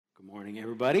Good morning,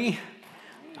 everybody.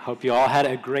 I hope you all had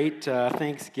a great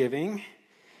Thanksgiving.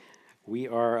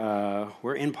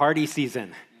 We're in party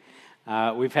season.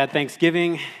 We've had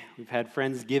Thanksgiving, we've had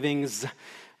Friendsgivings,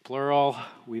 plural.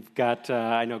 We've got,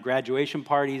 I know, graduation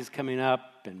parties coming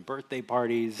up and birthday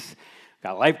parties. We've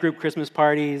got life group Christmas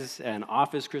parties and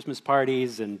office Christmas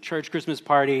parties and church Christmas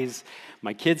parties.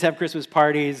 My kids have Christmas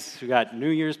parties. We got New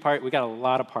Year's party. We got a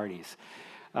lot of parties.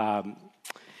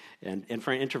 And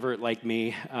for an introvert like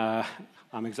me,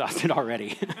 I'm exhausted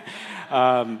already.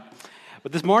 But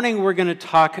this morning, we're going to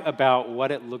talk about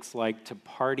what it looks like to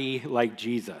party like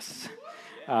Jesus.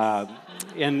 You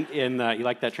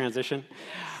like that transition?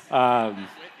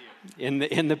 In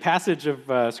the passage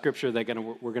of Scripture that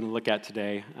we're going to look at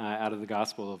today, out of the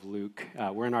Gospel of Luke,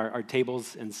 we're in our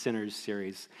Tables and Sinners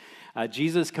series.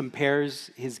 Jesus compares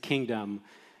his kingdom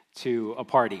to a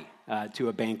party, to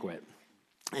a banquet.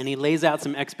 And he lays out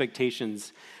some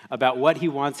expectations about what he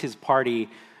wants his party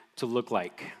to look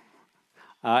like.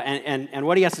 And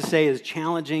what he has to say is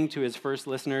challenging to his first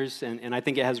listeners, and I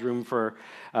think it has room for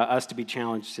us to be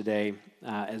challenged today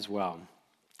as well.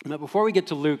 But before we get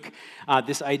to Luke,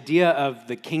 this idea of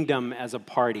the kingdom as a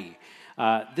party,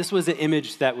 this was an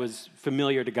image that was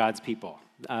familiar to God's people.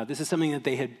 This is something that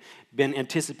they had been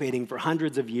anticipating for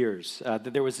hundreds of years,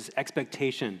 that there was this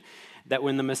expectation that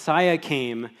when the Messiah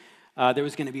came, there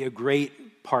was going to be a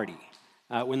great party.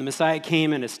 When the Messiah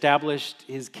came and established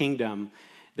his kingdom,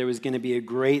 there was going to be a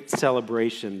great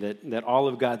celebration that all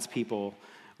of God's people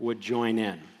would join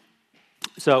in.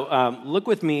 So look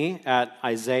with me at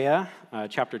Isaiah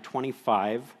chapter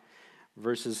 25,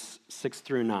 verses 6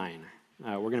 through 9.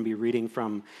 We're going to be reading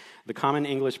from the Common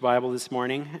English Bible this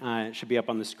morning. It should be up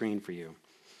on the screen for you.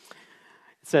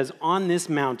 It says, "On this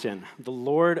mountain, the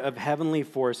Lord of heavenly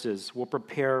forces will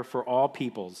prepare for all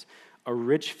peoples a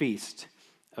rich feast,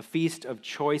 a feast of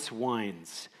choice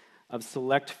wines, of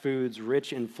select foods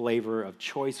rich in flavor, of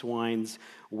choice wines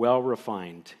well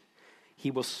refined. He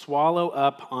will swallow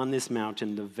up on this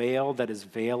mountain the veil that is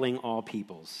veiling all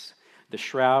peoples, the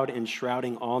shroud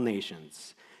enshrouding all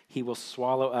nations. He will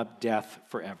swallow up death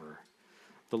forever.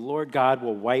 The Lord God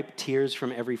will wipe tears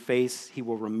from every face. He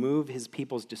will remove his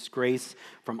people's disgrace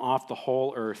from off the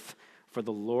whole earth, for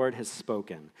the Lord has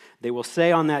spoken. They will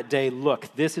say on that day,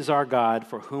 'Look, this is our God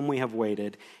for whom we have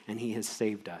waited, and he has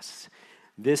saved us.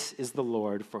 This is the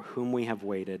Lord for whom we have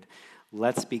waited.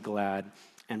 Let's be glad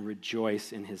and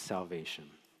rejoice in his salvation.'"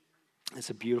 It's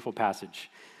a beautiful passage.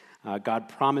 God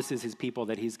promises his people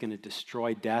that he's going to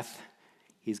destroy death.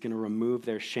 He's going to remove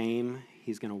their shame.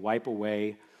 He's going to wipe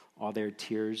away all their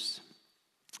tears.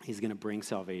 He's going to bring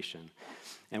salvation.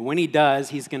 And when he does,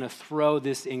 he's going to throw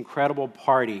this incredible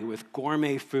party with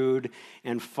gourmet food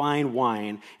and fine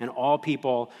wine, and all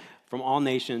people from all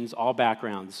nations, all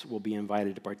backgrounds will be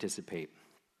invited to participate.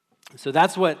 So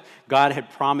that's what God had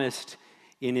promised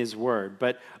in his word.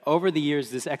 But over the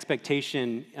years, this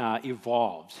expectation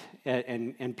evolved,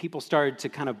 and people started to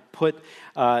kind of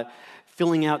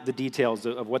filling out the details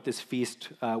of what this feast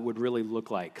would really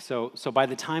look like. So by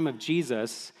the time of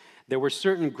Jesus, there were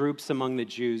certain groups among the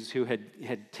Jews who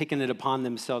had taken it upon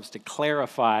themselves to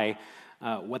clarify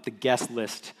what the guest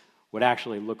list would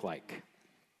actually look like.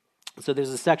 So there's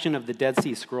a section of the Dead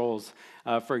Sea Scrolls,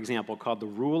 for example, called the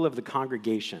Rule of the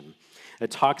Congregation, that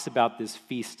talks about this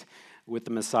feast with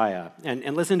the Messiah.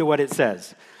 And listen to what it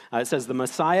says. It says, "The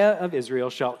Messiah of Israel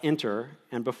shall enter,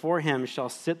 and before him shall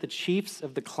sit the chiefs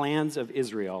of the clans of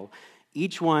Israel,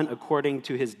 each one according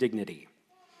to his dignity."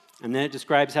 And then it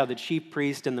describes how the chief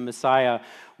priest and the Messiah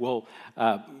will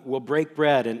break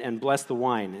bread and bless the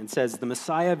wine. And says, "The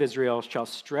Messiah of Israel shall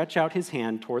stretch out his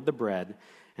hand toward the bread,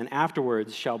 and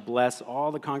afterwards shall bless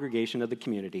all the congregation of the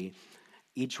community,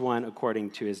 each one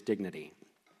according to his dignity."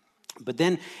 But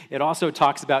then it also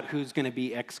talks about who's going to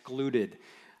be excluded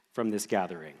from this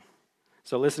gathering.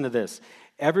 So listen to this.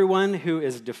 "Everyone who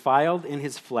is defiled in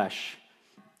his flesh,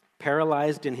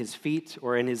 paralyzed in his feet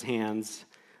or in his hands,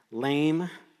 lame,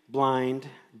 blind,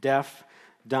 deaf,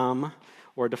 dumb,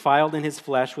 or defiled in his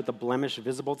flesh with a blemish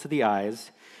visible to the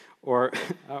eyes, or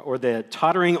the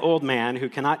tottering old man who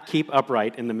cannot keep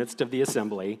upright in the midst of the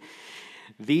assembly,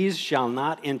 these shall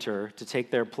not enter to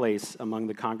take their place among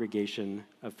the congregation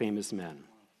of famous men."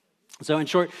 So in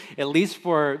short, at least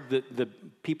for the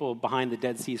people behind the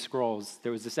Dead Sea Scrolls,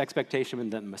 there was this expectation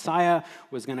that Messiah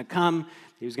was going to come.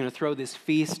 He was going to throw this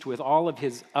feast with all of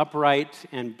his upright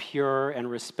and pure and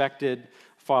respected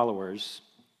followers.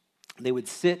 They would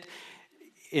sit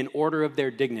in order of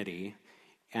their dignity,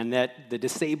 and that the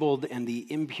disabled and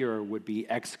the impure would be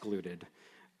excluded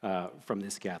from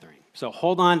this gathering. So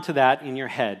hold on to that in your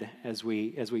head as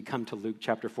we come to Luke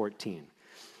chapter 14.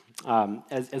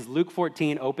 As Luke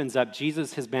 14 opens up,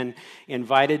 Jesus has been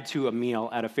invited to a meal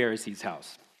at a Pharisee's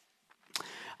house.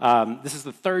 This is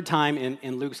the third time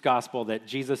in Luke's gospel that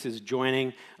Jesus is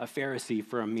joining a Pharisee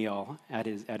for a meal at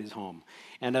his home.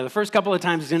 And the first couple of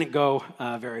times didn't go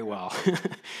very well.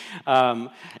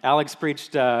 Alex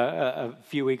preached a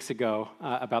few weeks ago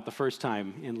about the first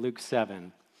time in Luke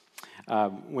 7,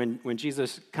 when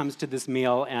Jesus comes to this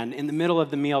meal, and in the middle of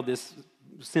the meal, this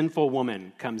sinful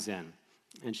woman comes in,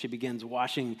 and she begins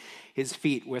washing his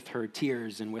feet with her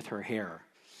tears and with her hair.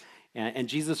 And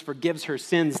Jesus forgives her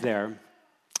sins there.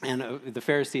 And the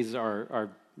Pharisees are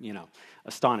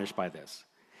astonished by this.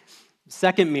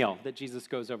 Second meal that Jesus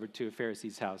goes over to a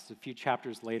Pharisee's house a few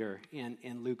chapters later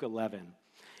in Luke 11.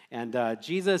 And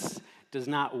Jesus does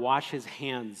not wash his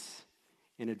hands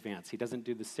in advance. He doesn't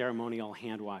do the ceremonial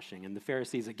hand washing. And the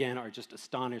Pharisees, again, are just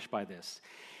astonished by this.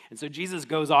 And so Jesus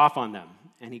goes off on them,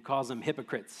 and he calls them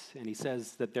hypocrites. And he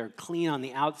says that they're clean on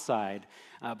the outside,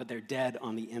 but they're dead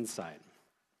on the inside.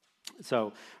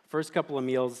 So first couple of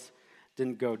meals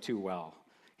didn't go too well.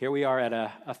 Here we are at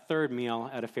a third meal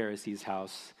at a Pharisee's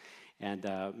house, and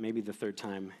maybe the third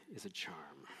time is a charm.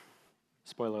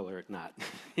 Spoiler alert, not.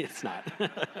 It's not.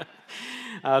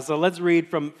 So let's read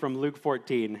from Luke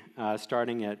 14,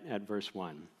 starting at verse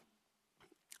 1.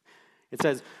 It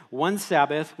says, "One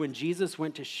Sabbath, when Jesus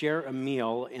went to share a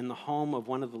meal in the home of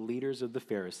one of the leaders of the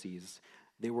Pharisees,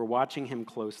 they were watching him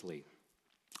closely.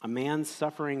 A man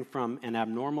suffering from an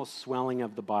abnormal swelling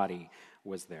of the body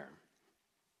was there."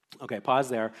 Okay, pause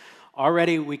there.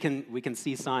 Already we can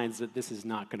see signs that this is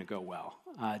not going to go well.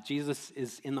 Jesus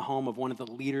is in the home of one of the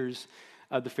leaders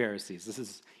of the Pharisees. This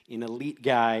is an elite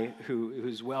guy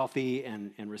who's wealthy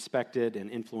and respected and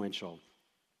influential.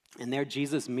 And there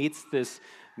Jesus meets this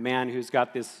man who's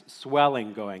got this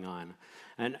swelling going on.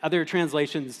 And other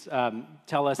translations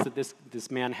tell us that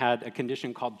this man had a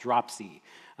condition called dropsy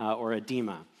or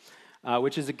edema.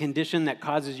 Which is a condition that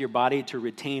causes your body to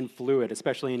retain fluid,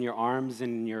 especially in your arms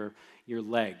and your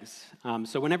legs.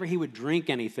 So whenever he would drink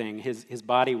anything, his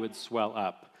body would swell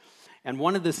up. And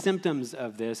one of the symptoms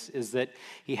of this is that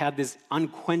he had this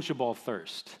unquenchable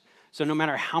thirst. So no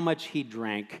matter how much he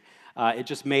drank, it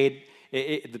just made,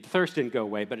 the thirst didn't go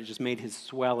away, but it just made his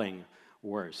swelling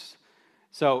worse.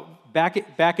 So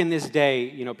back in this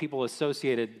day, people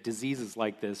associated diseases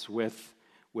like this with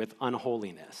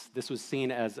unholiness. This was seen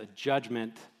as a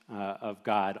judgment of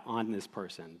God on this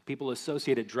person. People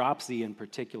associated dropsy in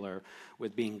particular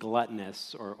with being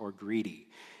gluttonous or greedy.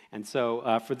 And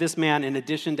so for this man, in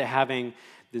addition to having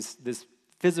this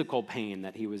physical pain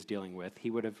that he was dealing with, he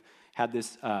would have had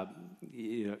this,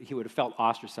 he would have felt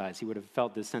ostracized. He would have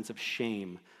felt this sense of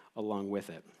shame along with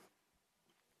it.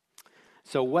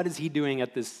 So what is he doing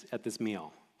at this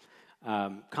meal?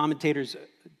 Commentators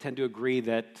tend to agree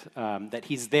that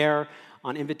he's there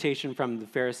on invitation from the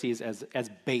Pharisees as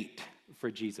bait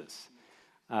for Jesus.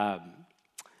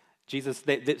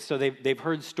 They've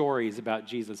heard stories about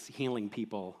Jesus healing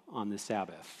people on the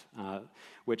Sabbath,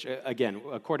 which, again,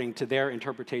 according to their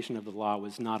interpretation of the law,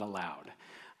 was not allowed.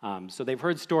 So they've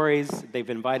heard stories. They've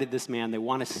invited this man. They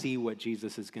want to see what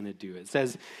Jesus is going to do. It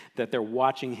says that they're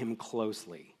watching him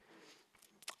closely.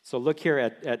 So look here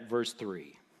at verse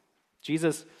 3.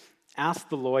 Jesus asked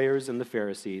the lawyers and the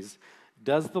Pharisees,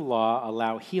 "Does the law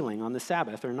allow healing on the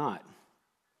Sabbath or not?"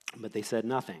 But they said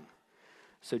nothing.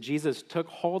 So Jesus took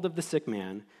hold of the sick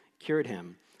man, cured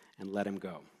him, and let him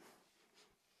go.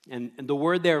 And the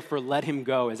word there for let him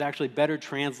go is actually better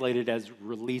translated as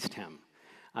released him.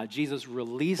 Jesus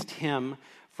released him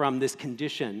from this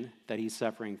condition that he's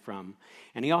suffering from,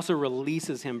 and he also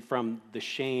releases him from the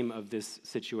shame of this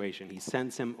situation. He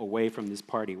sends him away from this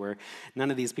party where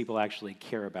none of these people actually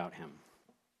care about him.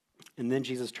 And then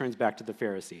Jesus turns back to the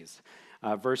Pharisees.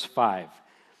 Verse 5,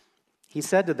 he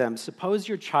said to them, "Suppose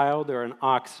your child or an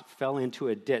ox fell into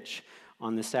a ditch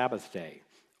on the Sabbath day.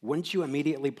 Wouldn't you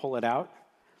immediately pull it out?"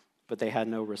 But they had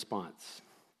no response.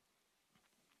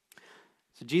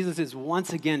 So Jesus is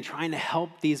once again trying to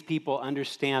help these people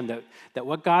understand that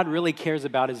what God really cares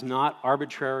about is not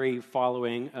arbitrary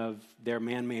following of their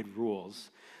man-made rules.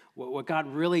 What God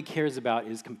really cares about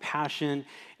is compassion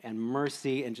and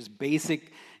mercy and just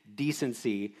basic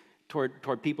decency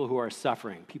toward people who are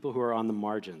suffering, people who are on the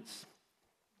margins.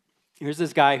 Here's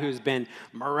this guy who's been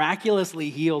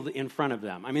miraculously healed in front of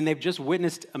them. I mean, they've just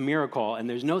witnessed a miracle, and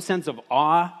there's no sense of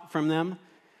awe from them.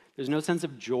 There's no sense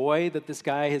of joy that this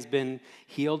guy has been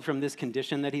healed from this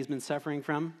condition that he's been suffering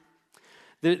from.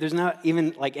 There's not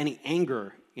even like any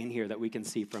anger in here that we can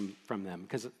see from them,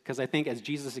 because I think as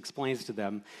Jesus explains to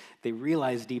them, they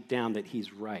realize deep down that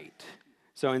he's right.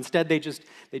 So instead, they just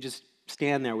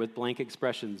stand there with blank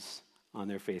expressions on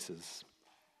their faces.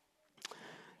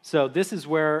 So this is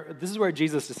where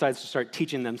Jesus decides to start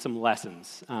teaching them some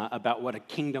lessons about what a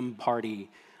kingdom party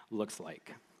looks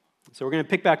like. So we're going to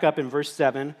pick back up in verse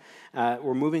 7.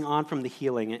 We're moving on from the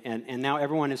healing, and now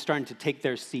everyone is starting to take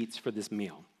their seats for this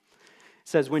meal. It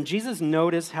says, when Jesus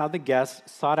noticed how the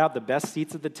guests sought out the best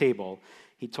seats at the table,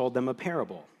 he told them a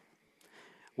parable.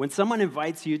 When someone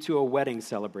invites you to a wedding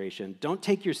celebration, don't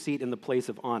take your seat in the place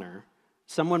of honor.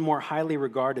 Someone more highly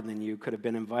regarded than you could have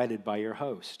been invited by your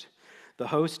host. The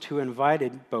host who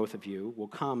invited both of you will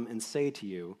come and say to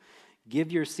you,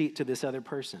 give your seat to this other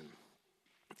person.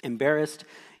 Embarrassed,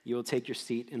 you will take your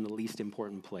seat in the least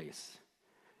important place.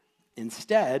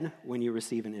 Instead, when you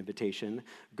receive an invitation,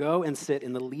 go and sit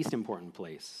in the least important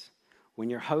place. When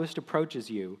your host approaches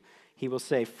you, he will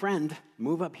say, friend,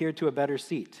 move up here to a better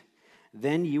seat.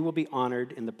 Then you will be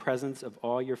honored in the presence of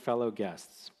all your fellow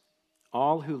guests.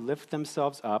 All who lift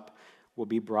themselves up will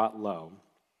be brought low,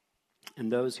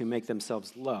 and those who make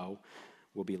themselves low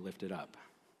will be lifted up.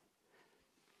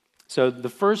 So the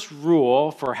first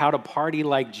rule for how to party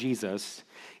like Jesus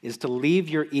is to leave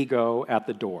your ego at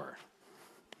the door.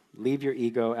 Leave your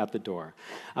ego at the door.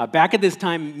 Back at this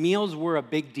time, meals were a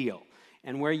big deal,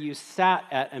 and where you sat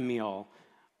at a meal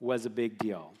was a big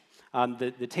deal.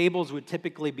 The tables would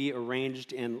typically be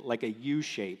arranged in like a U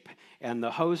shape, and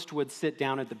the host would sit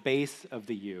down at the base of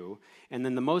the U, and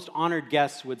then the most honored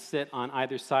guests would sit on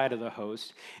either side of the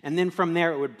host, and then from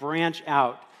there it would branch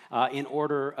out in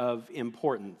order of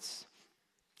importance.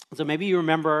 So maybe you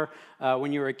remember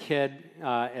when you were a kid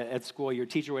at school, your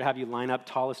teacher would have you line up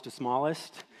tallest to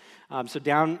smallest. So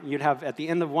down, you'd have, at the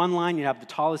end of one line, you'd have the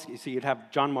tallest, so you'd have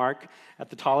John Mark at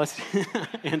the tallest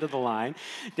end of the line.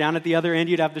 Down at the other end,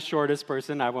 you'd have the shortest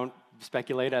person. I won't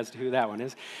speculate as to who that one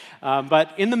is.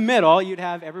 But in the middle, you'd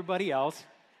have everybody else.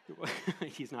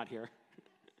 He's not here.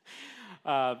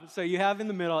 So you have in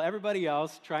the middle everybody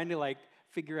else trying to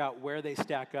figure out where they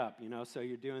stack up, so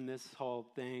you're doing this whole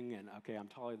thing, and okay, I'm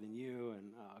taller than you,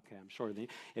 and okay, I'm shorter than you.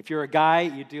 If you're a guy,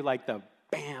 you do the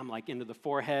bam, into the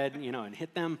forehead, and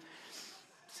hit them.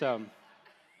 So,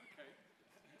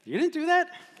 you didn't do that?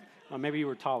 Well, maybe you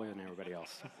were taller than everybody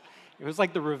else. It was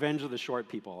like the revenge of the short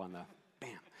people on the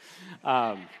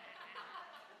bam.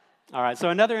 All right, so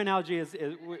another analogy is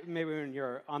maybe when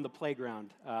you're on the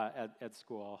playground at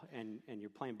school and you're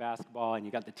playing basketball and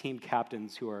you got the team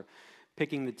captains who are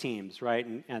picking the teams, right?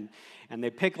 And they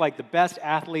pick the best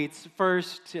athletes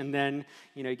first, and then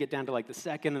you get down to the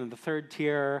second and the third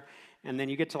tier, and then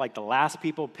you get to the last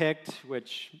people picked,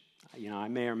 which I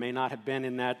may or may not have been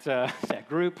in that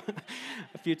group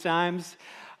a few times.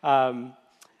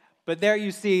 But there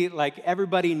you see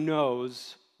everybody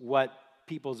knows what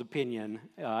people's opinion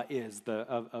is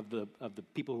of the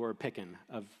people who are picking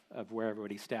of where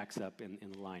everybody stacks up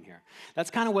in the line here.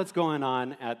 That's kind of what's going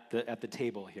on at the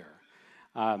table here.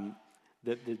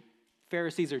 The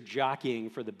Pharisees are jockeying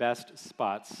for the best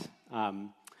spots.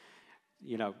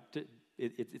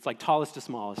 It's like tallest to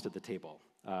smallest at the table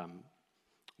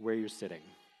where you're sitting.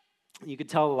 You could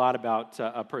tell a lot about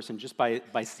a person just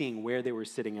by seeing where they were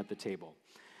sitting at the table.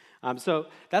 So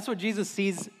that's what Jesus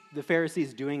sees the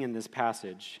Pharisees doing in this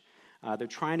passage. They're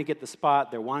trying to get the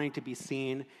spot. They're wanting to be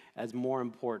seen as more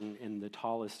important in the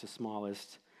tallest to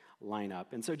smallest lineup.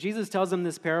 And so Jesus tells them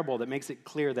this parable that makes it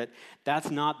clear that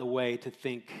that's not the way to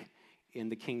think in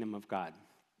the kingdom of God.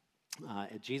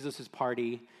 At Jesus'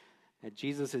 party, at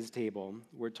Jesus' table,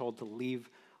 we're told to leave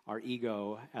our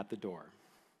ego at the door.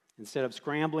 Instead of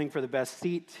scrambling for the best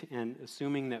seat and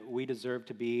assuming that we deserve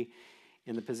to be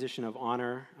in the position of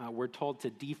honor, we're told to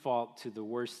default to the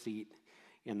worst seat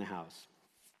in the house.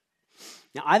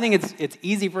 Now, I think it's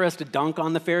easy for us to dunk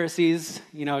on the Pharisees,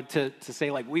 to say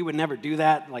we would never do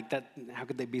that, that. How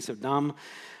could they be so dumb?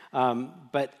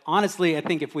 But honestly, I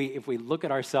think if we look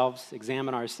at ourselves,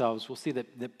 examine ourselves, we'll see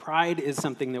that pride is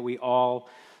something that we all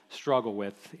struggle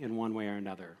with in one way or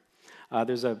another.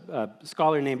 There's a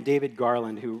scholar named David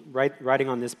Garland who, writing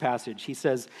on this passage, he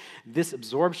says, this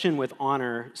absorption with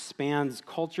honor spans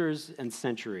cultures and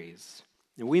centuries.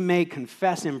 And we may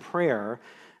confess in prayer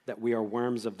that we are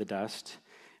worms of the dust.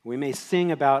 We may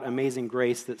sing about amazing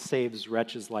grace that saves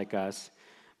wretches like us,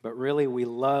 but really we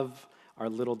love our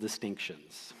little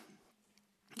distinctions.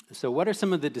 So what are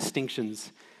some of the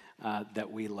distinctions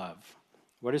that we love?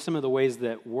 What are some of the ways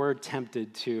that we're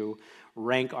tempted to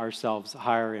rank ourselves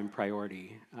higher in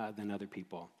priority than other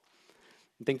people?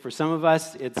 I think for some of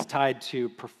us, it's tied to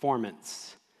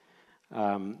performance.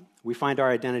 We find our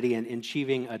identity in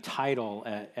achieving a title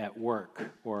at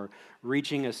work or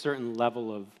reaching a certain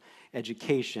level of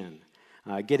education,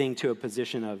 getting to a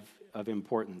position of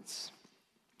importance.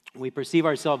 We perceive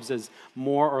ourselves as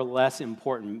more or less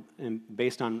important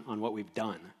based on what we've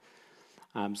done.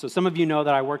 So some of you know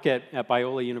that I work at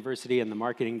Biola University in the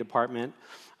marketing department.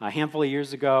 A handful of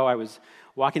years ago, I was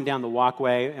walking down the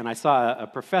walkway, and I saw a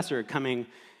professor coming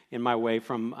in my way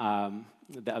from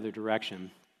the other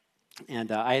direction.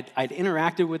 And I'd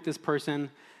interacted with this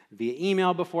person via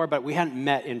email before, but we hadn't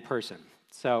met in person.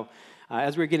 So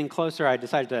as we were getting closer, I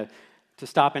decided to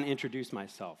stop and introduce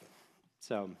myself.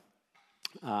 So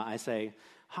I say,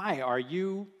 "Hi, are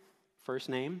you first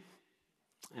name?"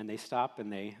 And they stop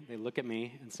and they look at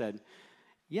me and said,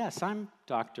 "Yes, I'm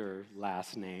Dr.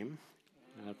 Last Name."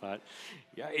 And I thought,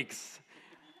 yikes.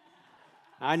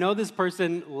 I know this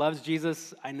person loves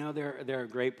Jesus. I know they're a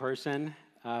great person.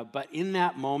 But in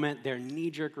that moment, their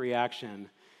knee-jerk reaction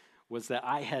was that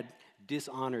I had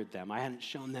dishonored them. I hadn't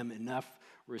shown them enough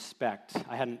respect.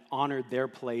 I hadn't honored their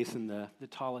place in the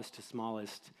tallest to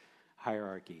smallest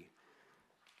hierarchy.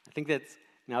 I think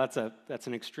that's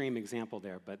an extreme example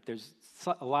there, but there's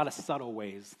a lot of subtle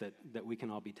ways that we can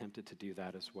all be tempted to do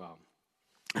that as well.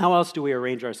 How else do we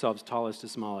arrange ourselves tallest to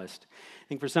smallest? I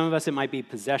think for some of us it might be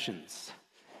possessions.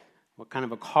 What kind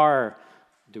of a car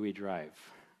do we drive?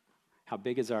 How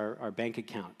big is our bank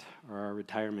account or our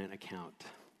retirement account?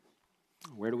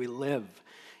 Where do we live?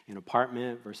 An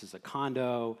apartment versus a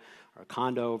condo, or a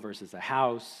condo versus a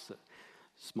house, a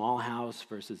small house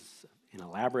versus an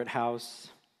elaborate house.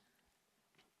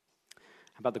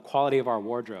 How about the quality of our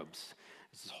wardrobes?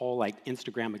 There's this whole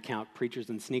Instagram account, Preachers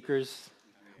and Sneakers,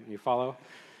 you follow?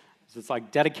 It's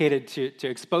dedicated to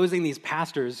exposing these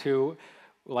pastors who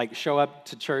show up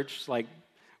to church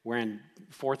wearing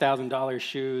 $4,000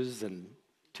 shoes and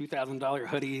 $2,000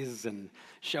 hoodies and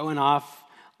showing off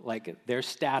their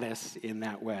status in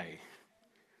that way.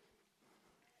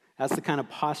 That's the kind of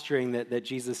posturing that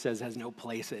Jesus says has no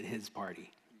place at his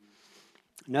party.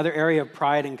 Another area of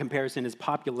pride and comparison is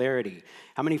popularity.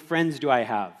 How many friends do I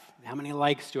have? How many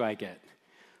likes do I get?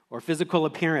 Or physical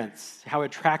appearance. How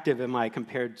attractive am I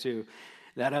compared to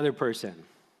that other person?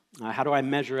 How do I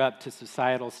measure up to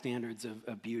societal standards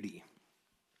of beauty?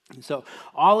 And so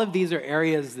all of these are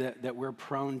areas that we're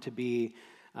prone to be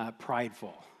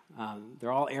prideful.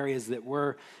 They're all areas that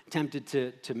we're tempted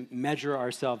to measure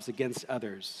ourselves against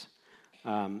others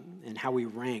and how we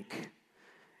rank.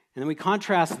 And then we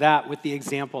contrast that with the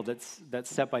example that's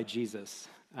set by Jesus.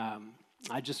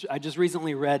 I just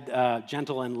recently read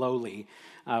Gentle and Lowly,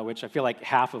 which I feel like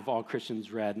half of all Christians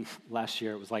read last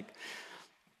year. It was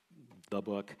the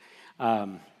book.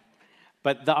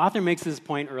 But the author makes this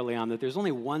point early on that there's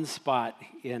only one spot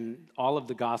in all of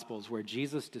the Gospels where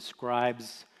Jesus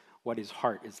describes what his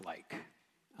heart is like.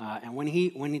 And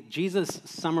when Jesus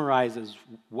summarizes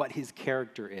what his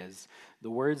character is, the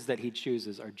words that he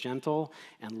chooses are gentle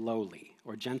and lowly,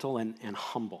 or gentle and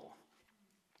humble.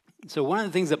 So one of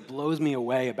the things that blows me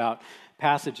away about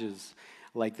passages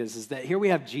like this is that here we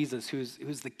have Jesus,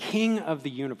 who's the king of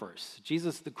the universe.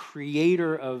 Jesus, the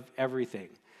creator of everything.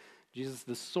 Jesus,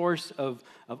 the source of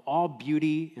all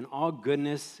beauty and all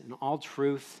goodness and all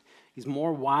truth. He's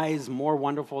more wise, more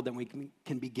wonderful than we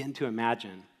can begin to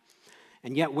imagine.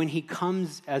 And yet when he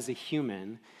comes as a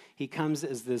human, he comes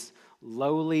as this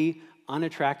lowly,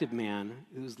 unattractive man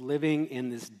who's living in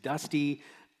this dusty,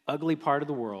 ugly part of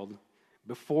the world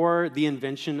before the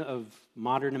invention of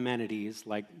modern amenities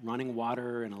like running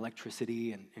water and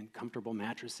electricity and comfortable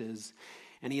mattresses.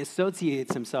 And he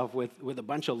associates himself with a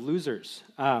bunch of losers.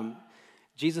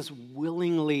 Jesus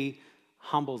willingly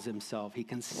humbles himself. He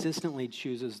consistently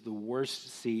chooses the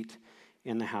worst seat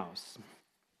in the house.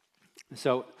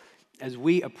 So as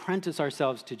we apprentice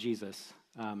ourselves to Jesus,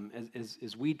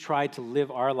 as we try to live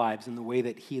our lives in the way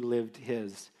that he lived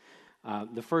his,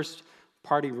 the first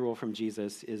party rule from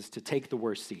Jesus is to take the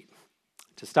worst seat,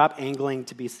 to stop angling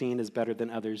to be seen as better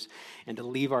than others, and to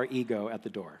leave our ego at the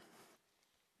door.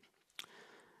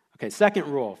 Okay, second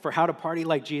rule for how to party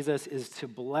like Jesus is to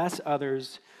bless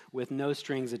others with no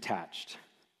strings attached.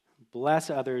 Bless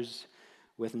others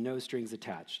with no strings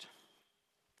attached.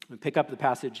 We pick up the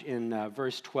passage in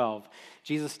verse 12.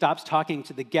 Jesus stops talking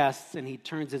to the guests and he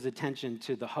turns his attention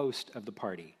to the host of the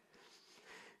party.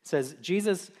 It says,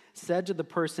 Jesus said to the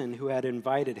person who had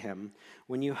invited him,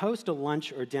 "When you host a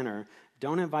lunch or dinner,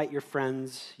 don't invite your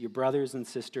friends, your brothers and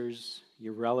sisters,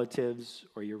 your relatives,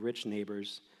 or your rich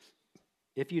neighbors.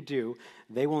 If you do,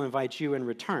 they will invite you in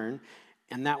return,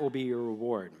 and that will be your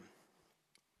reward.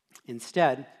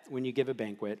 Instead, when you give a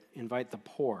banquet, invite the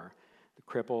poor, the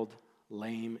crippled,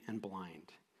 lame, and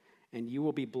blind, and you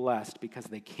will be blessed because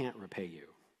they can't repay you.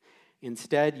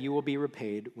 Instead, you will be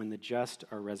repaid when the just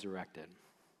are resurrected."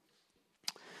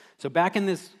 So back in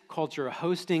this culture,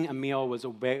 hosting a meal was a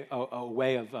way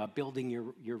of building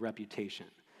your reputation.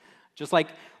 Just like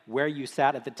where you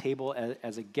sat at the table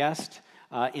as a guest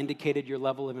indicated your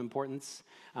level of importance,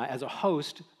 as a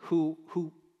host, who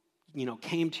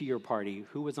came to your party,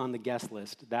 who was on the guest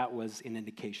list, that was an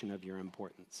indication of your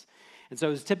importance. And so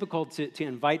it was typical to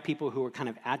invite people who were kind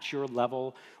of at your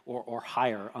level or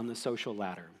higher on the social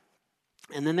ladder.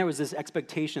 And then there was this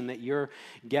expectation that your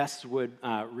guests would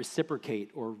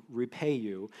reciprocate or repay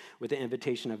you with an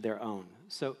invitation of their own.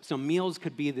 So meals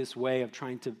could be this way of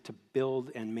trying to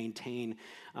build and maintain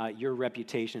your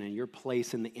reputation and your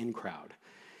place in the in crowd.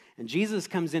 And Jesus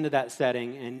comes into that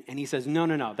setting and he says,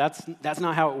 no, that's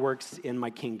not how it works in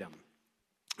my kingdom.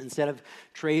 Instead of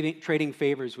trading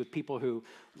favors with people who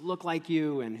look like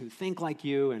you and who think like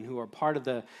you and who are part of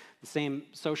the same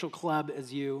social club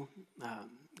as you,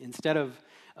 instead of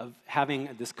having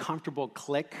this comfortable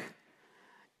clique,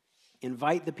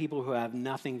 invite the people who have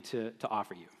nothing to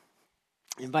offer you.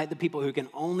 Invite the people who can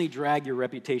only drag your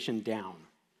reputation down.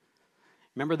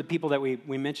 Remember the people that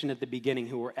we mentioned at the beginning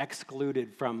who were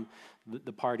excluded from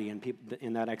the party and people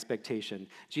in that expectation.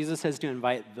 Jesus says to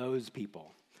invite those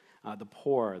people, the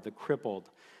poor, the crippled,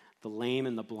 the lame,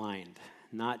 and the blind,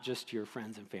 not just your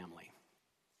friends and family.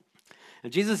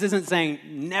 And Jesus isn't saying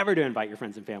never to invite your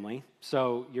friends and family.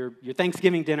 So your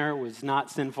Thanksgiving dinner was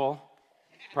not sinful,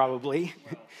 probably.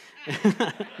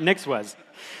 Nick's was.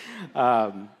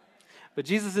 But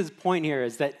Jesus' point here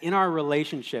is that in our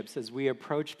relationships, as we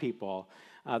approach people,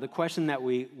 the question that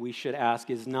we should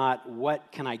ask is not,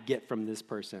 what can I get from this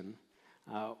person?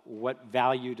 What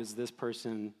value does this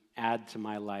person add to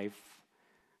my life?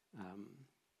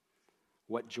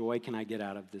 What joy can I get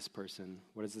out of this person?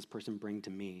 What does this person bring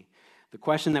to me? The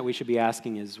question that we should be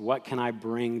asking is, what can I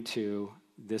bring to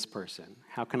this person?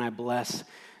 How can I bless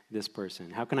this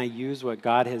person? How can I use what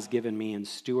God has given me and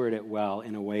steward it well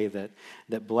in a way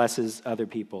that blesses other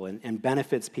people and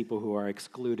benefits people who are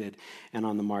excluded and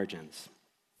on the margins?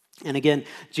 And again,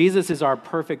 Jesus is our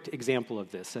perfect example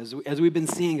of this. As we've been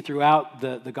seeing throughout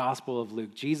the Gospel of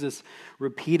Luke, Jesus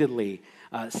repeatedly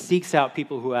seeks out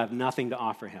people who have nothing to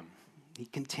offer him. He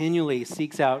continually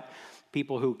seeks out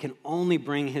people who can only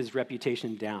bring his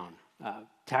reputation down.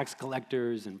 Tax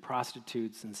collectors and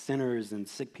prostitutes and sinners and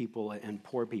sick people and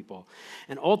poor people.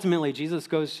 And ultimately, Jesus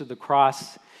goes to the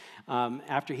cross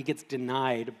after he gets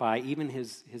denied by even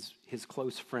his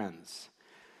close friends.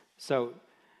 So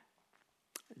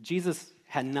Jesus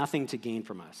had nothing to gain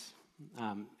from us,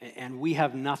 and we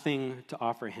have nothing to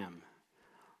offer him.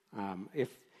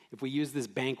 If we use this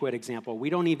banquet example, we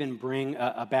don't even bring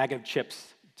a bag of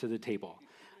chips to the table.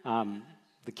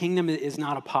 The kingdom is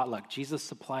not a potluck. Jesus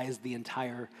supplies the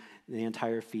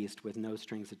entire feast with no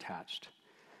strings attached.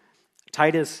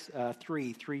 Titus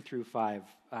 3:3-5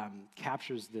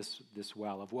 captures this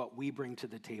well of what we bring to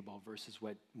the table versus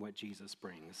what Jesus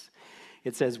brings.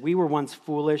 It says, "We were once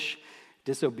foolish,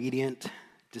 disobedient,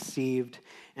 deceived,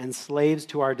 and slaves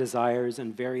to our desires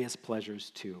and various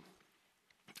pleasures too.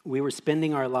 We were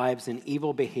spending our lives in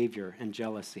evil behavior and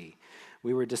jealousy.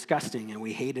 We were disgusting and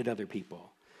we hated other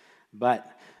people.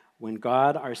 But when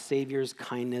God, our Savior's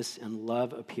kindness and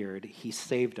love appeared, he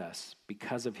saved us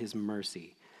because of his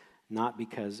mercy, not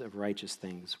because of righteous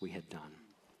things we had done."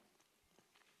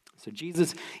 So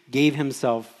Jesus gave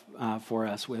himself for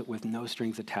us with no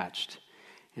strings attached.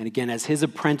 And again, as his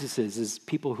apprentices, as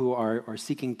people who are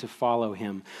seeking to follow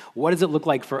him, what does it look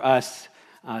like for us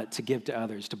to give to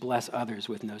others, to bless others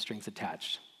with no strings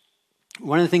attached?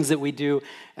 One of the things that we do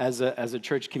as a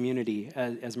church community,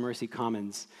 as Mercy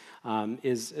Commons,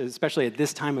 is, especially at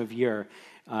this time of year,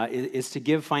 is to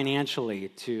give financially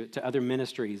to other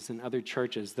ministries and other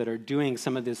churches that are doing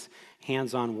some of this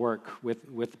hands-on work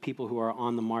with people who are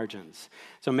on the margins.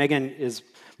 So Megan is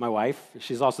my wife.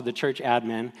 She's also the church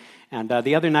admin. And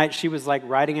the other night, she was like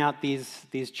writing out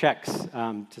these checks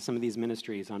to some of these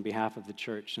ministries on behalf of the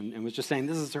church and was just saying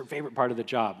this is her favorite part of the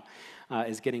job,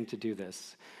 is getting to do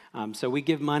this. So we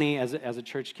give money as a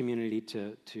church community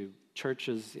to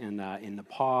churches in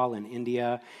Nepal and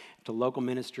India, to local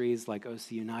ministries like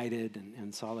OC United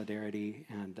and Solidarity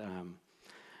and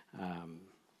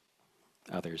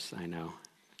others, I know.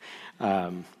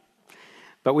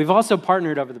 But we've also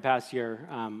partnered over the past year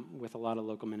with a lot of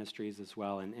local ministries as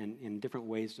well and in different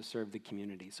ways to serve the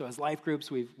community. So as life groups,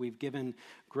 we've given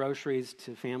groceries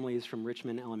to families from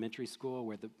Richmond Elementary School,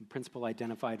 where the principal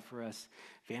identified for us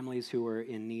families who were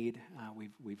in need.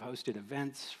 We've hosted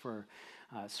events for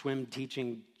swim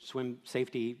teaching, swim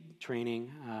safety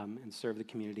training, and serve the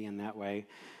community in that way.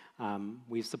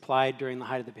 We've supplied, during the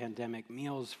height of the pandemic,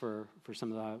 meals for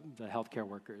some of the healthcare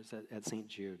workers at St.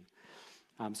 Jude.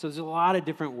 So there's a lot of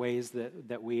different ways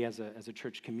that we as a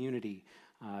church community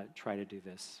try to do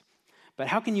this. But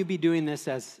how can you be doing this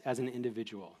as an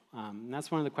individual? And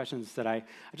that's one of the questions that I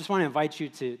just want to invite you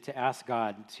to ask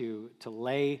God to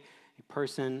lay a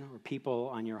person or people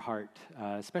on your heart,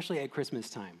 especially at Christmas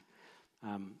time.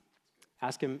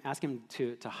 Ask him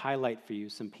to highlight for you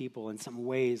some people and some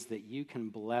ways that you can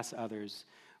bless others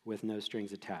with no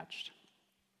strings attached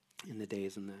in the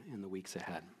days and in the weeks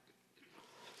ahead.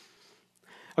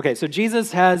 Okay, so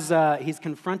Jesus he's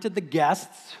confronted the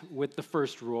guests with the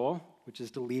first rule, which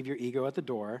is to leave your ego at the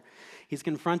door. He's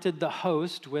confronted the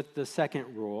host with the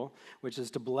second rule, which is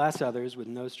to bless others with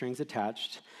no strings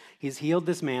attached. He's healed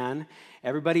this man.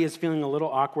 Everybody is feeling a little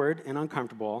awkward and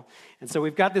uncomfortable. And so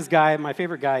we've got this guy, my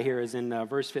favorite guy here is in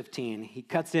verse 15. He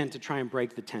cuts in to try and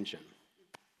break the tension.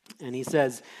 And he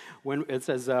says, when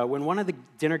one of the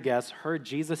dinner guests heard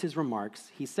Jesus'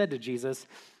 remarks, he said to Jesus,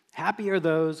 "Happy are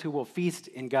those who will feast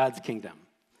in God's kingdom."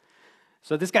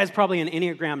 So this guy's probably an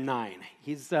Enneagram 9.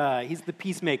 He's the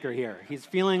peacemaker here. He's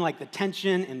feeling like the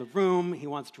tension in the room. He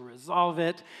wants to resolve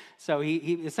it. So he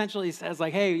essentially says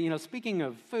like, hey, speaking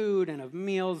of food and of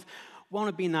meals, won't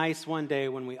it be nice one day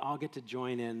when we all get to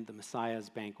join in the Messiah's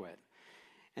banquet?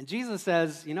 And Jesus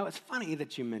says, it's funny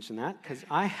that you mention that because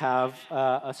I have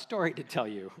a story to tell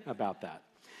you about that.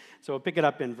 So we'll pick it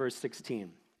up in verse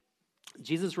 16.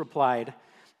 Jesus replied,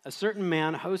 "A certain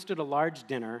man hosted a large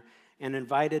dinner and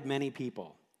invited many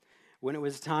people. When it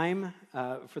was time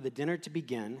for the dinner to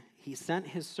begin, he sent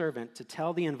his servant to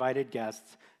tell the invited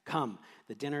guests, 'Come,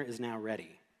 the dinner is now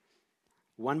ready.'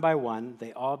 One by one,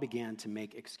 they all began to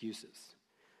make excuses.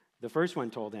 The first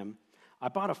one told him, 'I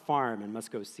bought a farm and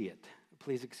must go see it.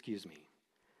 Please excuse me.'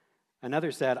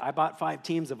 Another said, 'I bought 5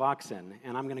 teams of oxen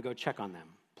and I'm going to go check on them.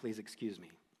 Please excuse me.'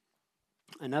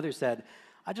 Another said,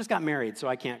 'I just got married, so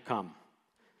I can't come.'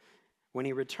 When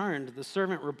he returned, the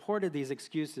servant reported these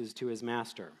excuses to his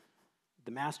master.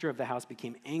 The master of the house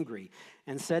became angry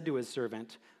and said to his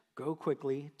servant, 'Go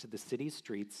quickly to the city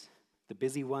streets, the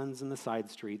busy ones in the side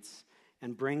streets,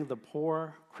 and bring the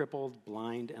poor, crippled,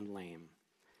 blind, and lame.'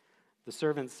 The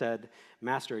servant said,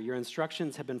 'Master, your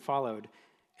instructions have been followed,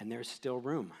 and there's still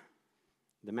room.'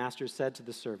 The master said to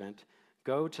the servant,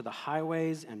 'Go to the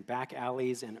highways and back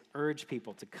alleys and urge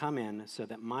people to come in so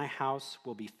that my house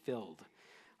will be filled.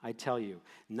 I tell you,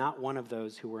 not one of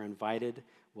those who were invited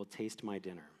will taste my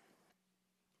dinner.'"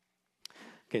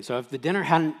 Okay, so if the dinner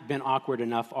hadn't been awkward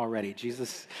enough already,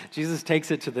 Jesus takes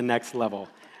it to the next level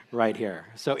right here.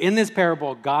 So in this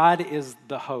parable, God is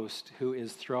the host who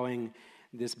is throwing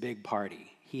this big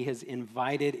party. He has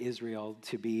invited Israel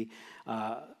to be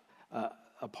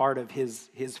a part of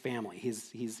his family.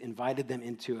 He's invited them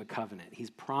into a covenant.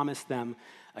 He's promised them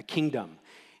a kingdom,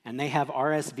 and they have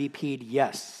RSVP'd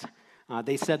yes.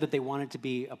 They said that they wanted to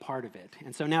be a part of it.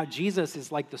 And so now Jesus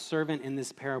is like the servant in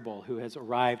this parable who has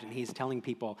arrived, and he's telling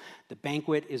people, the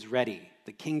banquet is ready.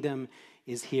 The kingdom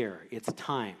is here. It's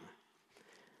time.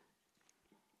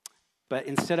 But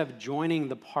instead of joining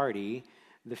the party,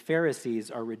 the Pharisees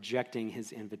are rejecting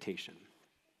his invitation.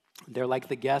 They're like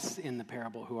the guests in the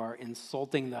parable who are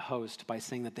insulting the host by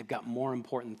saying that they've got more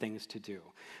important things to do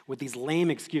with these lame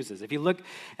excuses. If you look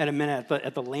at a minute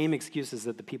at the lame excuses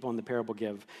that the people in the parable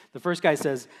give, the first guy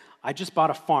says, "I just bought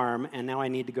a farm and now I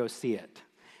need to go see it."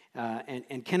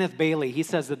 And Kenneth Bailey, he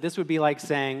says that this would be like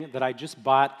saying that I just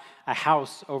bought a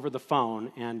house over the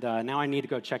phone and now I need to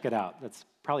go check it out. That's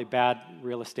probably a bad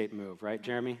real estate move, right,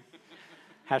 Jeremy?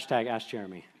 Hashtag Ask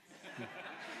Jeremy.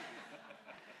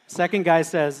 Second guy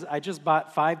says, "I just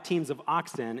bought 5 teams of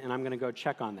oxen and I'm going to go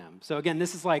check on them." So again,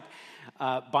 this is like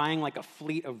buying like a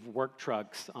fleet of work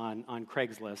trucks on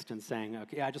Craigslist and saying,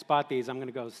 "Okay, I just bought these. I'm going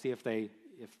to go see if they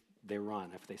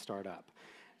run, if they start up."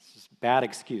 It's just a bad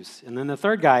excuse. And then the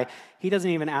third guy, he doesn't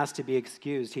even ask to be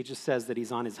excused. He just says that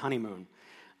he's on his honeymoon,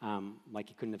 like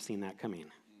he couldn't have seen that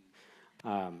coming.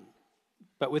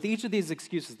 But with each of these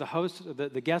excuses,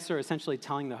 the guests are essentially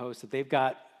telling the host that they've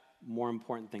got more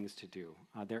important things to do.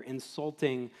 They're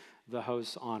insulting the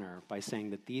host's honor by saying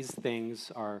that these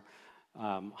things are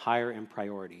higher in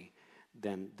priority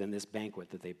than this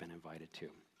banquet that they've been invited to.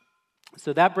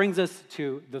 So that brings us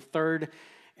to the third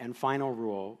and final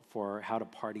rule for how to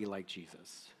party like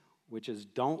Jesus, which is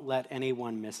don't let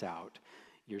anyone miss out,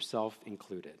 yourself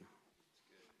included.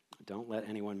 Don't let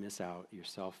anyone miss out,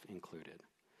 yourself included.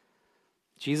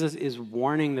 Jesus is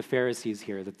warning the Pharisees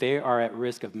here that they are at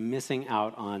risk of missing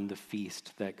out on the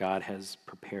feast that God has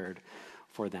prepared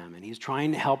for them. And he's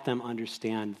trying to help them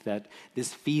understand that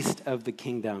this feast of the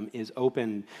kingdom is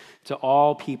open to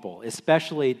all people,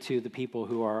 especially to the people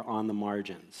who are on the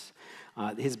margins.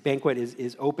 His banquet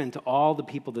is open to all the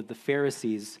people that the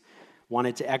Pharisees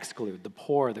wanted to exclude: the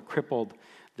poor, the crippled,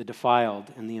 the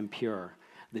defiled, and the impure,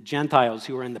 the Gentiles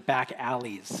who were in the back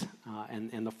alleys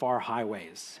and the far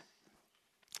highways.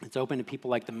 It's open to people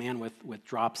like the man with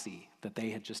dropsy that they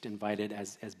had just invited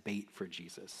as bait for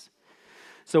Jesus.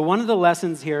 So one of the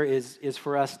lessons here is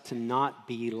for us to not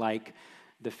be like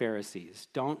the Pharisees.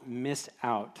 Don't miss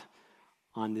out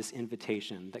on this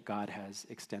invitation that God has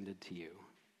extended to you.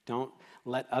 Don't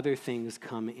let other things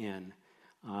come in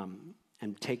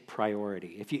and take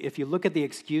priority. If you look at the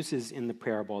excuses in the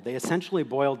parable, they essentially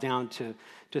boil down to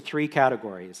three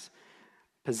categories: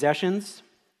 possessions,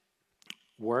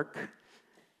 work,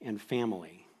 and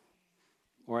family.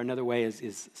 Or another way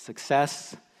is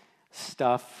success,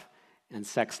 stuff, and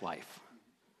sex life.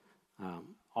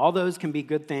 All those can be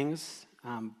good things,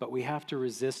 but we have to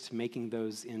resist making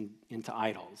those into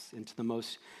idols, into the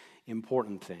most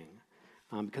important thing,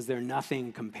 because they're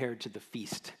nothing compared to the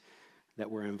feast that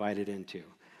we're invited into.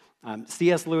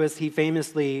 C.S. Lewis, he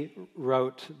famously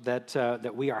wrote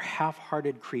that we are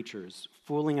half-hearted creatures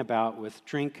fooling about with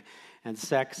drink and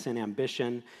sex and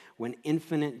ambition when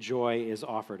infinite joy is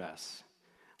offered us.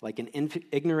 Like an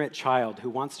ignorant child who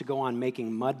wants to go on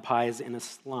making mud pies in a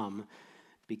slum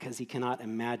because he cannot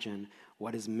imagine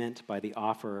what is meant by the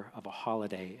offer of a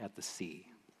holiday at the sea.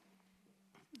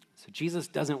 So Jesus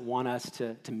doesn't want us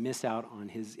to miss out on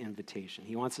his invitation.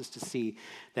 He wants us to see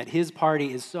that his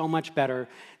party is so much better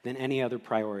than any other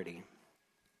priority.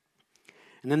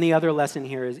 And then the other lesson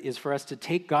here is for us to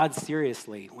take God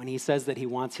seriously when he says that he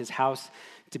wants his house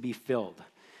to be filled.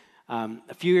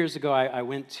 A few years ago, I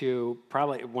went to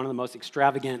probably one of the most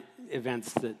extravagant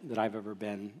events that I've ever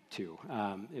been to.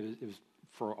 It was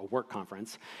for a work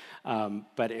conference,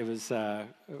 but it was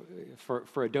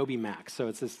for Adobe Max. So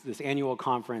it's this annual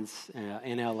conference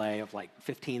in LA of like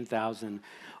 15,000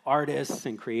 artists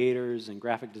and creators and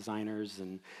graphic designers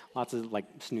and lots of like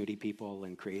snooty people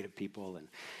and creative people.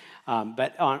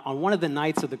 But on one of the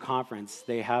nights of the conference,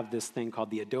 they have this thing called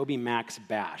the Adobe Max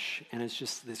Bash, and it's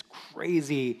just this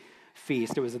crazy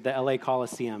feast. It was at the LA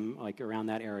Coliseum, like around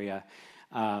that area,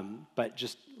 but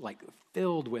just like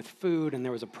filled with food, and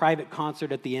there was a private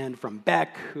concert at the end from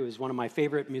Beck, who is one of my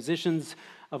favorite musicians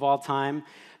of all time.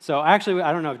 So actually,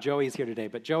 I don't know if Joey's here today,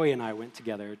 but Joey and I went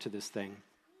together to this thing,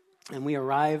 and we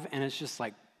arrive, and it's just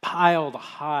like piled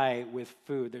high with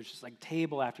food. There's just like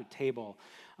table after table,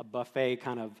 a buffet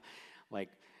kind of like,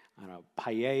 I don't know,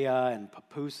 paella and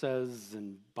pupusas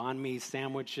and banh mi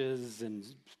sandwiches and,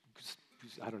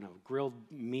 I don't know, grilled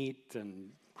meat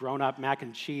and grown-up mac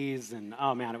and cheese, and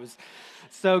oh man, it was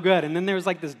so good. And then there was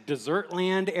like this dessert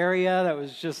land area that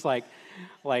was just like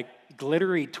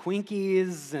glittery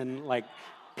Twinkies and like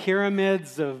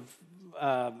pyramids of,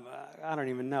 I don't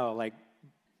even know, like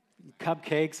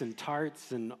cupcakes and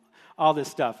tarts and all this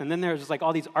stuff. And then there's just like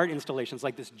all these art installations,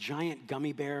 like this giant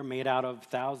gummy bear made out of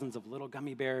thousands of little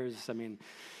gummy bears. I mean,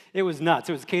 it was nuts.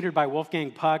 It was catered by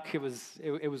Wolfgang Puck. It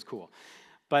was cool.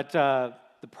 But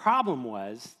the problem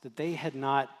was that they had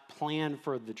not planned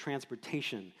for the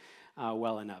transportation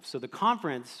well enough. So the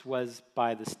conference was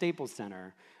by the Staples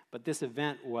Center, but this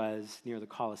event was near the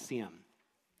Coliseum.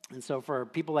 And so for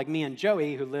people like me and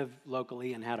Joey, who live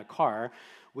locally and had a car,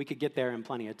 we could get there in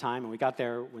plenty of time, and we got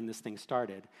there when this thing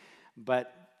started.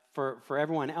 But for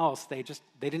everyone else, they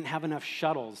didn't have enough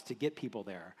shuttles to get people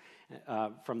there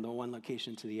from the one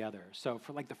location to the other. So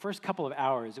for like the first couple of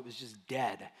hours, it was just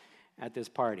dead at this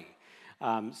party.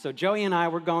 So Joey and I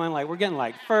were getting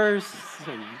like firsts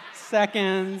and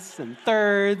seconds and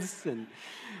thirds, and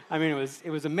I mean it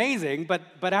was amazing.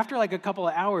 But after like a couple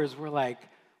of hours, we're like,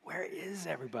 where is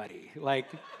everybody? Like,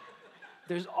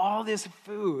 there's all this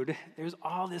food, there's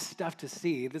all this stuff to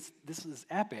see. This is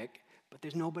epic, but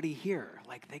there's nobody here.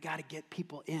 Like, they got to get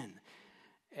people in,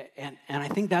 and I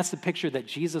think that's the picture that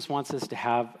Jesus wants us to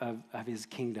have of his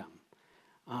kingdom.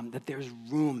 That there's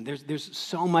room, there's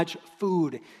so much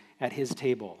food at his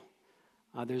table.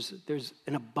 There's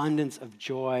an abundance of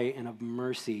joy and of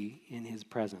mercy in his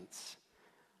presence.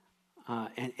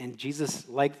 And Jesus,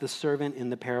 like the servant in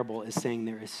the parable, is saying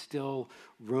there is still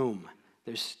room.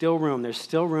 There's still room. There's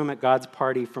still room at God's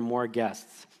party for more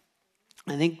guests.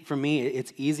 I think for me,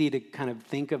 it's easy to kind of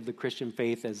think of the Christian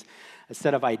faith as a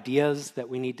set of ideas that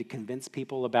we need to convince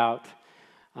people about,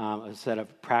 a set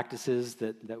of practices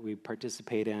that we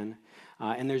participate in.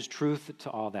 And there's truth to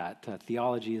all that.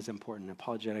 Theology is important.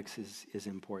 Apologetics is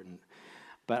important.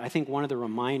 But I think one of the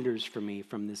reminders for me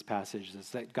from this passage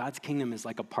is that God's kingdom is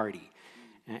like a party.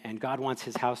 And God wants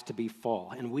his house to be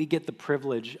full. And we get the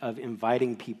privilege of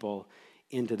inviting people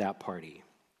into that party.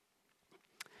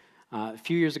 A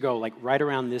few years ago, like right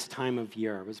around this time of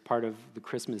year, it was part of the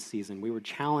Christmas season, we were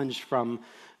challenged from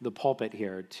the pulpit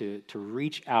here to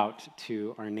reach out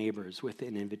to our neighbors with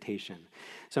an invitation.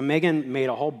 So Megan made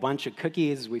a whole bunch of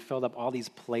cookies. We filled up all these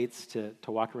plates to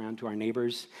walk around to our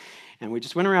neighbors. And we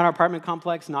just went around our apartment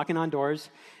complex knocking on doors.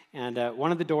 And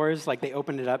one of the doors, like they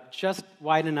opened it up just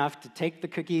wide enough to take the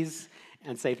cookies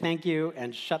and say thank you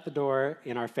and shut the door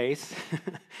in our face.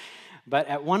 But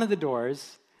at one of the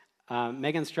doors,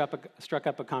 Megan struck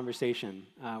up a conversation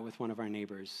with one of our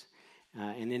neighbors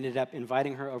and ended up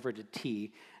inviting her over to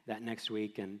tea that next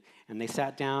week. And they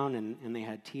sat down and they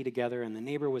had tea together, and the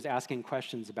neighbor was asking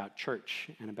questions about church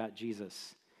and about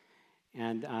Jesus.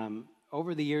 And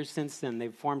over the years since then,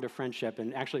 they've formed a friendship,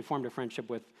 and actually formed a friendship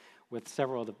with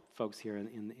several of the folks here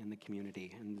in the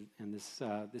community. And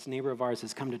this neighbor of ours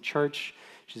has come to church.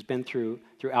 She's been through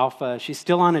Alpha. She's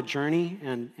still on a journey,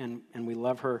 and we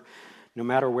love her no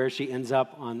matter where she ends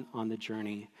up on the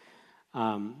journey.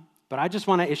 But I just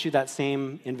want to issue that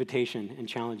same invitation and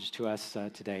challenge to us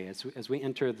today as we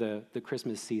enter the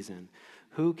Christmas season.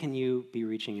 Who can you be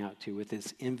reaching out to with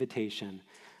this invitation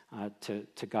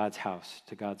to God's house,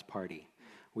 to God's party?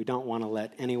 We don't want to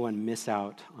let anyone miss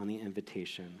out on the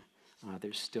invitation.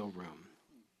 There's still room.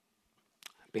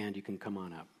 Band, you can come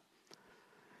on up.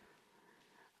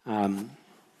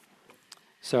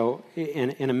 So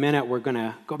in a minute, we're going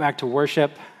to go back to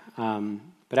worship.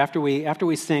 But after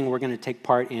we sing, we're going to take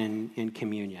part in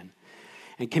communion.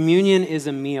 And communion is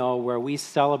a meal where we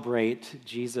celebrate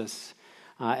Jesus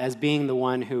as being the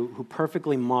one who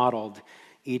perfectly modeled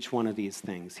each one of these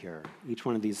things here, each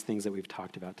one of these things that we've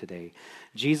talked about today.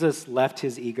 Jesus left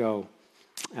his ego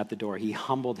at the door. He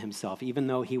humbled himself. Even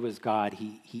though he was God,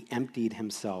 he emptied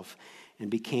himself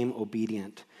and became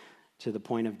obedient to the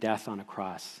point of death on a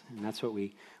cross. And that's what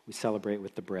we celebrate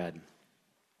with the bread.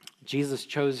 Jesus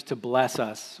chose to bless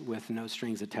us with no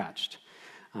strings attached.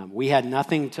 We had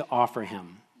nothing to offer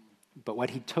him, but what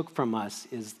he took from us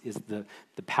is the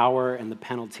power and the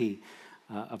penalty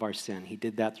of our sin. He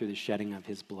did that through the shedding of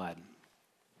his blood.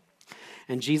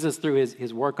 And Jesus, through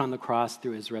his work on the cross,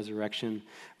 through his resurrection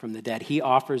from the dead, he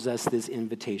offers us this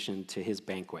invitation to his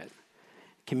banquet.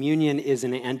 Communion is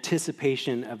an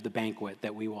anticipation of the banquet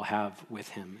that we will have with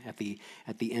him at the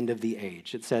end of the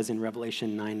age. It says in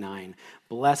Revelation 9:9,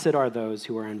 "Blessed are those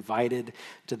who are invited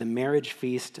to the marriage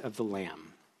feast of the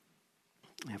Lamb."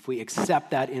 If we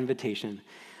accept that invitation,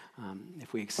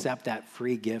 if we accept that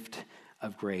free gift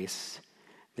of grace,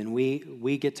 then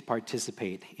we get to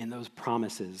participate in those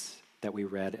promises that we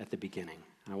read at the beginning.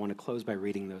 And I want to close by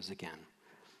reading those again.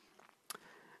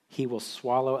 He will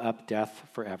swallow up death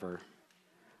forever.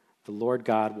 The Lord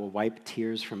God will wipe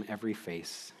tears from every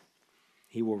face.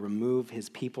 He will remove his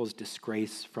people's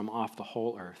disgrace from off the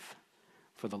whole earth,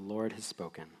 for the Lord has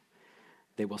spoken.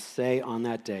 They will say on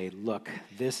that day, "Look,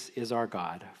 this is our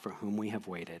God for whom we have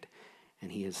waited,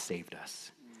 and he has saved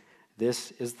us. This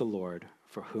is the Lord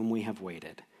for whom we have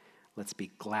waited. Let's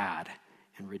be glad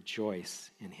and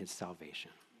rejoice in his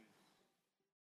salvation."